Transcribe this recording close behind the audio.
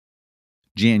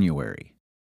January.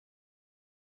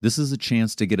 This is a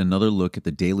chance to get another look at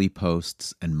the daily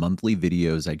posts and monthly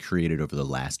videos I created over the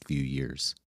last few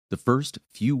years. The first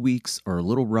few weeks are a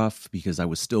little rough because I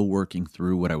was still working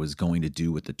through what I was going to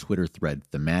do with the Twitter thread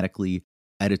thematically,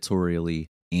 editorially,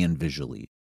 and visually.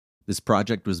 This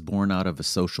project was born out of a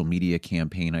social media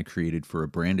campaign I created for a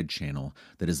branded channel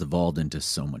that has evolved into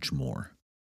so much more.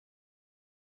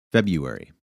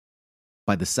 February.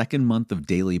 By the second month of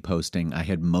daily posting, I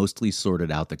had mostly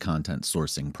sorted out the content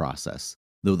sourcing process,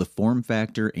 though the form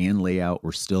factor and layout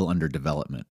were still under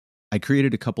development. I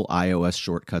created a couple iOS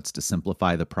shortcuts to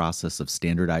simplify the process of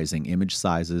standardizing image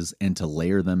sizes and to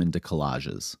layer them into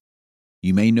collages.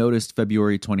 You may notice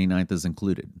February 29th is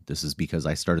included. This is because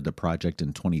I started the project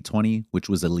in 2020, which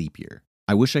was a leap year.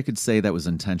 I wish I could say that was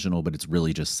intentional, but it's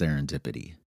really just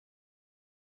serendipity.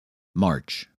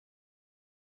 March.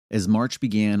 As March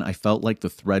began, I felt like the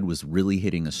thread was really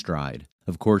hitting a stride.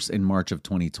 Of course, in March of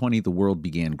 2020, the world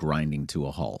began grinding to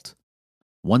a halt.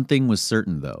 One thing was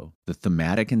certain, though, the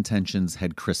thematic intentions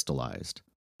had crystallized.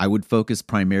 I would focus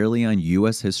primarily on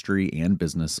U.S. history and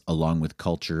business, along with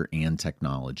culture and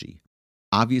technology.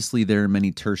 Obviously, there are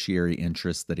many tertiary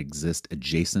interests that exist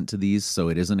adjacent to these, so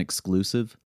it isn't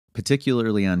exclusive,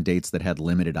 particularly on dates that had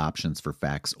limited options for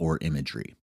facts or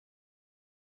imagery.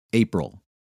 April.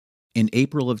 In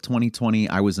April of 2020,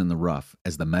 I was in the rough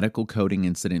as the medical coding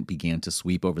incident began to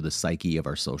sweep over the psyche of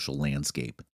our social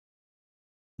landscape.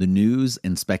 The news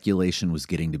and speculation was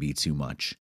getting to be too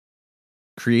much.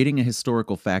 Creating a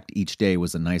historical fact each day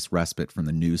was a nice respite from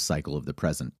the news cycle of the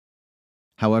present.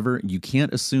 However, you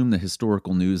can't assume the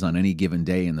historical news on any given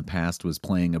day in the past was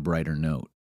playing a brighter note.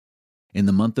 In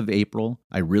the month of April,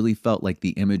 I really felt like the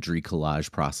imagery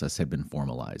collage process had been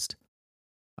formalized.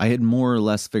 I had more or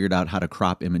less figured out how to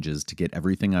crop images to get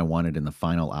everything I wanted in the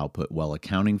final output while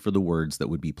accounting for the words that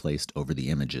would be placed over the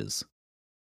images.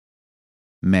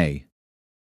 May.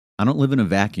 I don't live in a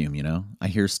vacuum, I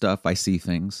hear stuff, I see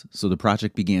things, so the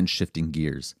project began shifting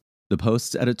gears. The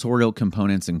post's editorial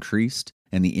components increased,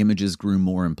 and the images grew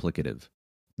more implicative.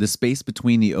 The space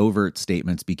between the overt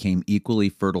statements became equally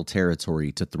fertile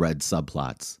territory to thread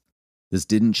subplots. This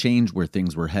didn't change where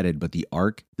things were headed, but the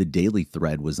arc the daily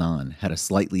thread was on had a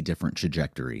slightly different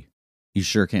trajectory. You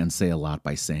sure can say a lot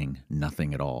by saying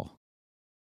nothing at all.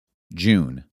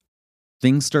 June.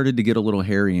 Things started to get a little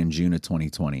hairy in June of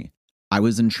 2020. I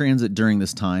was in transit during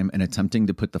this time and attempting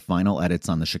to put the final edits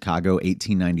on the Chicago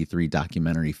 1893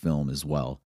 documentary film as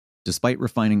well. Despite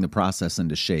refining the process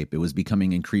into shape, it was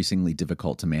becoming increasingly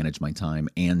difficult to manage my time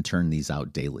and turn these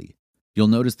out daily. You'll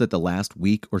notice that the last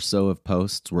week or so of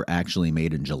posts were actually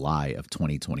made in July of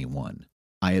 2021.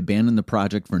 I abandoned the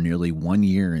project for nearly 1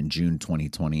 year in June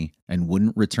 2020 and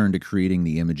wouldn't return to creating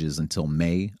the images until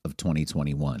May of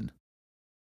 2021.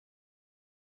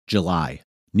 July.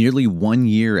 Nearly 1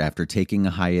 year after taking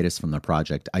a hiatus from the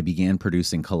project, I began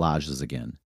producing collages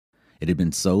again. It had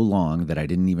been so long that I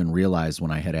didn't even realize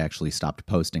when I had actually stopped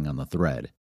posting on the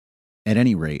thread. At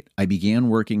any rate, I began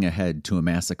working ahead to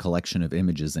amass a collection of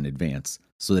images in advance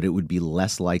so that it would be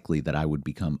less likely that I would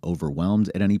become overwhelmed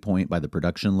at any point by the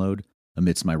production load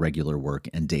amidst my regular work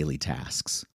and daily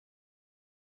tasks.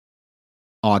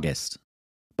 August.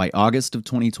 By August of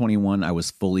 2021, I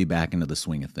was fully back into the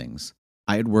swing of things.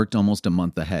 I had worked almost a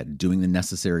month ahead, doing the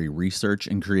necessary research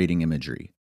and creating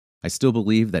imagery. I still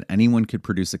believe that anyone could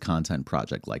produce a content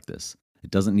project like this.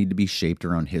 It doesn't need to be shaped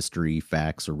around history,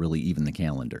 facts, or really even the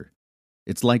calendar.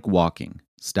 It's like walking,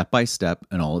 step by step,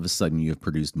 and all of a sudden you have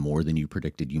produced more than you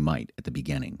predicted you might at the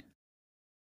beginning.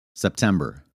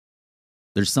 September.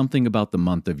 There's something about the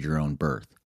month of your own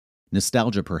birth.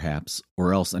 Nostalgia, perhaps,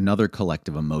 or else another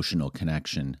collective emotional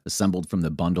connection assembled from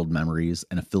the bundled memories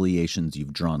and affiliations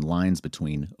you've drawn lines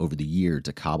between over the year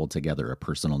to cobble together a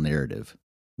personal narrative.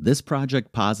 This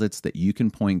project posits that you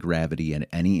can point gravity at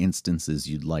any instances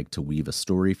you'd like to weave a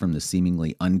story from the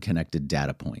seemingly unconnected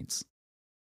data points,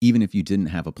 even if you didn't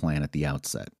have a plan at the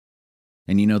outset.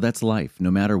 And that's life,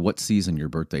 no matter what season your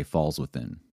birthday falls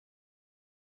within.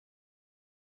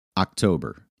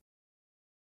 October.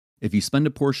 If you spend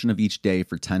a portion of each day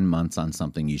for 10 months on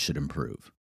something, you should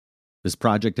improve. This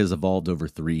project has evolved over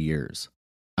 3 years.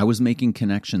 I was making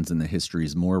connections in the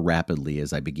histories more rapidly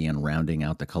as I began rounding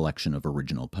out the collection of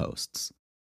original posts.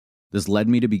 This led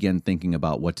me to begin thinking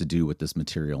about what to do with this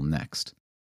material next.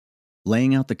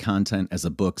 Laying out the content as a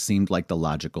book seemed like the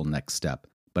logical next step,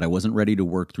 but I wasn't ready to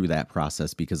work through that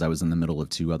process because I was in the middle of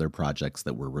 2 other projects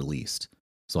that were released.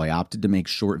 So I opted to make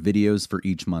short videos for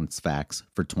each month's facts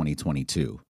for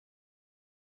 2022.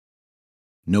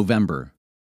 November.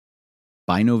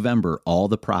 By November, all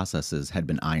the processes had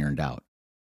been ironed out.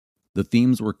 The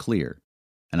themes were clear.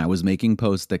 and I was making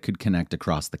posts that could connect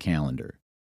across the calendar.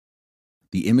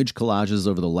 The image collages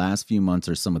over the last few months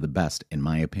are some of the best, in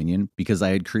my opinion, because I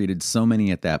had created so many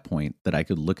at that point that I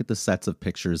could look at the sets of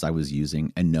pictures I was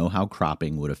using and know how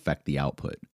cropping would affect the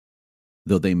output.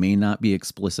 Though they may not be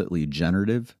explicitly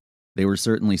generative, they were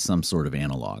certainly some sort of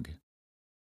analog.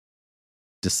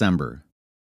 December.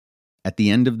 At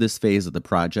the end of this phase of the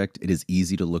project, it is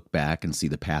easy to look back and see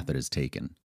the path it has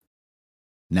taken.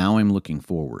 Now I'm looking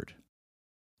forward.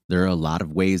 There are a lot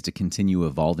of ways to continue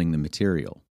evolving the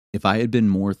material. If I had been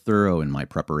more thorough in my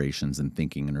preparations and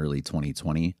thinking in early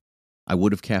 2020, I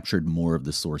would have captured more of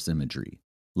the source imagery.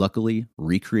 Luckily,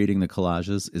 recreating the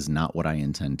collages is not what I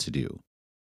intend to do.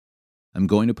 I'm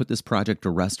going to put this project to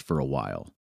rest for a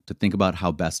while, to think about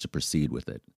how best to proceed with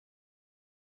it.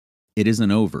 It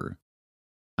isn't over.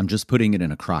 I'm just putting it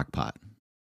in a crock pot.